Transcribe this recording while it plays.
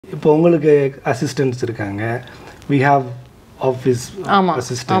இப்போ உங்களுக்கு அசிஸ்டன்ட்ஸ் இருக்காங்க, we have office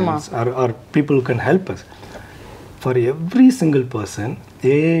assistants or people who can help us. For every single person,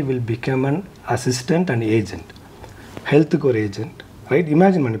 AI will become an assistant and agent. Health core agent, right?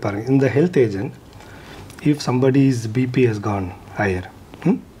 Imagine mani paranga, in the health agent, if somebody's BP has gone higher,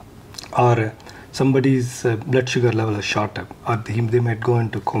 or somebody's blood sugar level is shot up, or they might go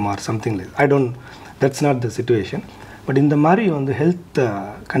into coma or something like that. That's not the situation. But in the mari on the health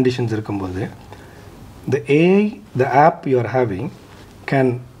conditions irukumbodhu, the AI, the app you are having can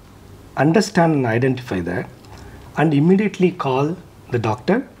understand and identify that and immediately call the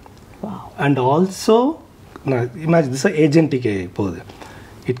doctor. Wow. And also, now imagine this is agentic AI.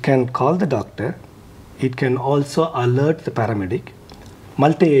 It can call the doctor, it can also alert the paramedic,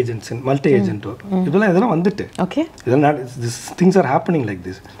 multi-agent. Okay. These things are happening like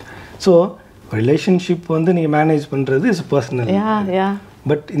this. So, relationship வந்து நீங்க manage பண்றது is personal. Yeah.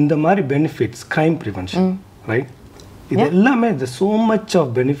 But இந்த மாதிரி benefits, crime prevention, right? இது எல்லாமே there's so much of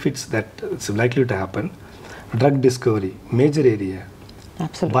benefits that it's likely to happen. Drug discovery, major area.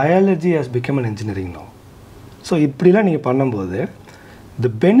 Absolutely. Biology has become an engineering now. So இப்படிலாம் நீங்க பண்ணும்போது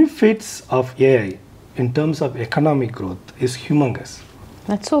the benefits of AI in terms of economic growth is humongous.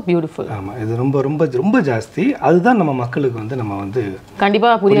 That's so beautiful. ஆமா, இது ரொம்ப ரொம்ப ரொம்ப ஜாஸ்தி. அதுதான் நம்ம மக்களுக்கு வந்து நம்ம வந்து கண்டிப்பா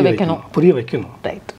புரிய வைக்கணும். Right.